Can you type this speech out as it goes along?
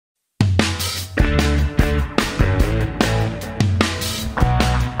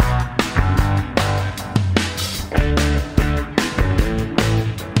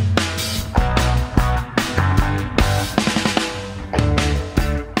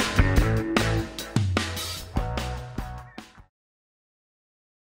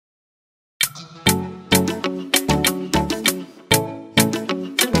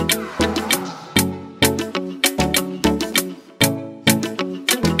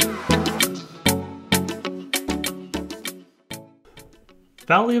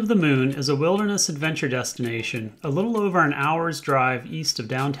Valley of the Moon is a wilderness adventure destination a little over an hour's drive east of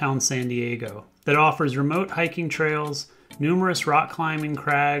downtown San Diego that offers remote hiking trails, numerous rock climbing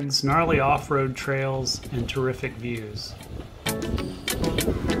crags, gnarly off-road trails, and terrific views.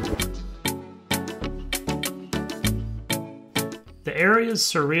 The area's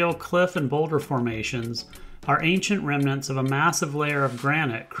surreal cliff and boulder formations are ancient remnants of a massive layer of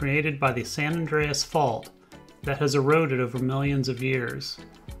granite created by the San Andreas Fault that has eroded over millions of years.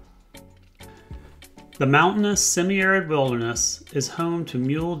 The mountainous, semi-arid wilderness is home to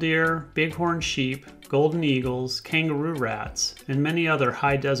mule deer, bighorn sheep, golden eagles, kangaroo rats, and many other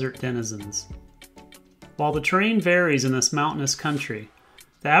high desert denizens. While the terrain varies in this mountainous country,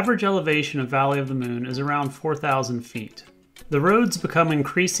 the average elevation of Valley of the Moon is around 4,000 feet. The roads become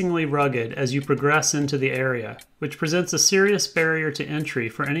increasingly rugged as you progress into the area, which presents a serious barrier to entry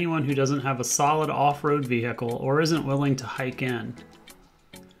for anyone who doesn't have a solid off-road vehicle or isn't willing to hike in.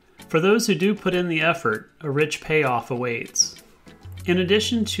 For those who do put in the effort, a rich payoff awaits. In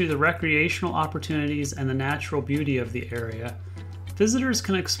addition to the recreational opportunities and the natural beauty of the area, visitors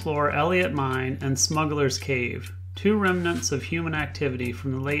can explore Elliott Mine and Smuggler's Cave, two remnants of human activity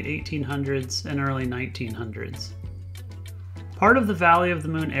from the late 1800s and early 1900s. Part of the Valley of the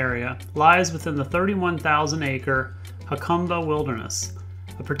Moon area lies within the 31,000-acre Jacumba Wilderness,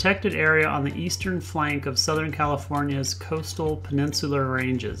 a protected area on the eastern flank of Southern California's coastal peninsular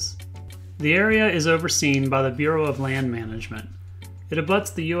ranges. The area is overseen by the Bureau of Land Management. It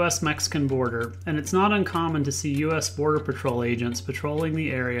abuts the U.S.-Mexican border, and it's not uncommon to see U.S. Border Patrol agents patrolling the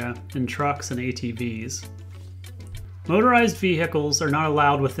area in trucks and ATVs. Motorized vehicles are not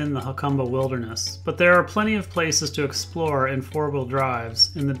allowed within the Jacumba Wilderness, but there are plenty of places to explore in four-wheel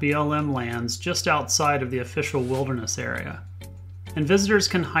drives in the BLM lands just outside of the official wilderness area. And visitors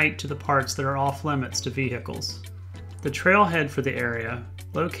can hike to the parts that are off-limits to vehicles. The trailhead for the area,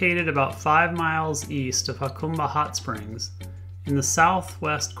 located about 5 miles east of Jacumba Hot Springs, in the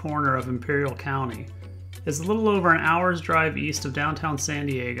southwest corner of Imperial County, is a little over an hour's drive east of downtown San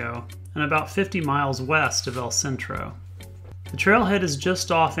Diego and about 50 miles west of El Centro. The trailhead is just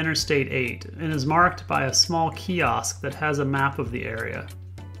off Interstate 8 and is marked by a small kiosk that has a map of the area.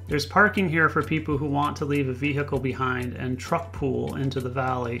 There's parking here for people who want to leave a vehicle behind and truck pool into the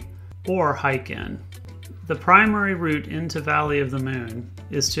valley or hike in. The primary route into Valley of the Moon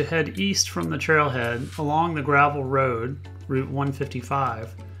is to head east from the trailhead along the gravel road, Route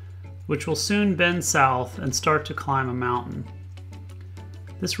 155, which will soon bend south and start to climb a mountain.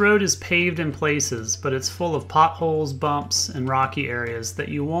 This road is paved in places, but it's full of potholes, bumps, and rocky areas that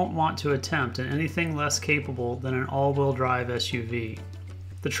you won't want to attempt in anything less capable than an all-wheel drive SUV.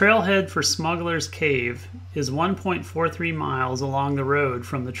 The trailhead for Smuggler's Cave is 1.43 miles along the road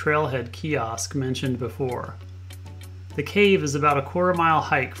from the trailhead kiosk mentioned before. The cave is about a quarter-mile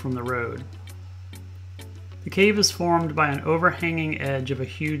hike from the road. The cave is formed by an overhanging edge of a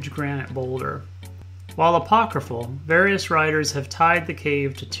huge granite boulder. While apocryphal, various writers have tied the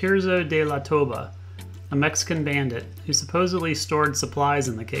cave to Tirso de la Toba, a Mexican bandit who supposedly stored supplies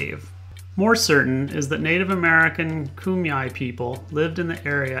in the cave. More certain is that Native American Kumeyaay people lived in the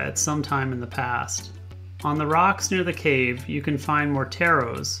area at some time in the past. On the rocks near the cave, you can find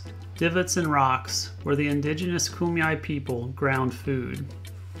morteros, divots in rocks where the indigenous Kumeyaay people ground food.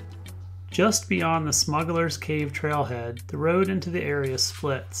 Just beyond the Smuggler's Cave trailhead, the road into the area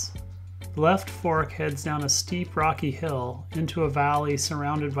splits. The left fork heads down a steep rocky hill into a valley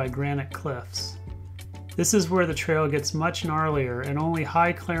surrounded by granite cliffs. This is where the trail gets much gnarlier and only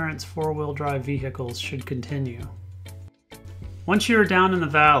high-clearance four-wheel drive vehicles should continue. Once you are down in the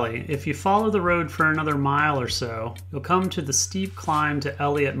valley, if you follow the road for another mile or so, you'll come to the steep climb to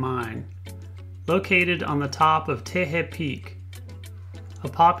Elliott Mine, located on the top of Teje Peak, a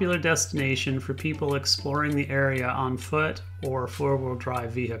popular destination for people exploring the area on foot or four-wheel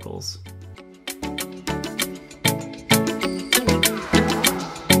drive vehicles.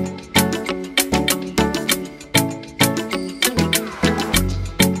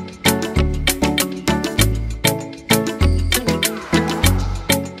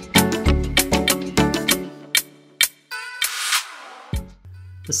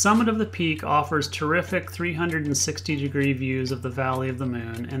 The summit of the peak offers terrific 360-degree views of the Valley of the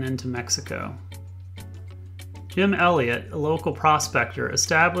Moon and into Mexico. Jim Elliott, a local prospector,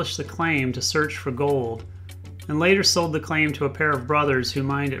 established the claim to search for gold and later sold the claim to a pair of brothers who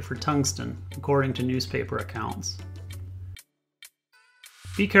mined it for tungsten, according to newspaper accounts.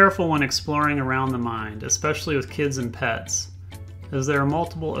 Be careful when exploring around the mine, especially with kids and pets, as there are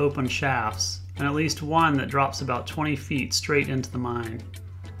multiple open shafts and at least one that drops about 20 feet straight into the mine.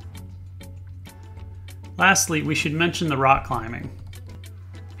 Lastly, we should mention the rock climbing.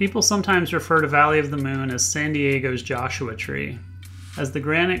 People sometimes refer to Valley of the Moon as San Diego's Joshua Tree, as the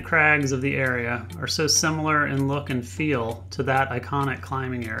granite crags of the area are so similar in look and feel to that iconic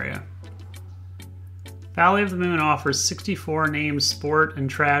climbing area. Valley of the Moon offers 64 named sport and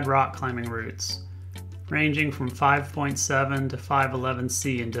trad rock climbing routes, ranging from 5.7 to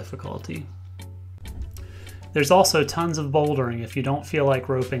 511C in difficulty. There's also tons of bouldering if you don't feel like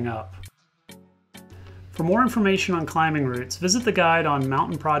roping up. For more information on climbing routes, visit the guide on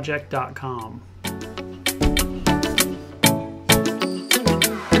mountainproject.com.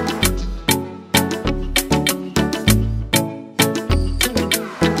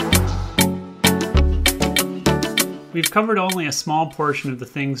 We've covered only a small portion of the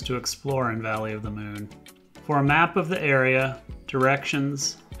things to explore in Valley of the Moon. For a map of the area,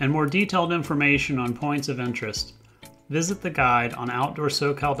 directions, and more detailed information on points of interest, visit the guide on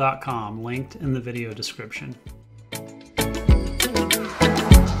outdoorsocal.com linked in the video description.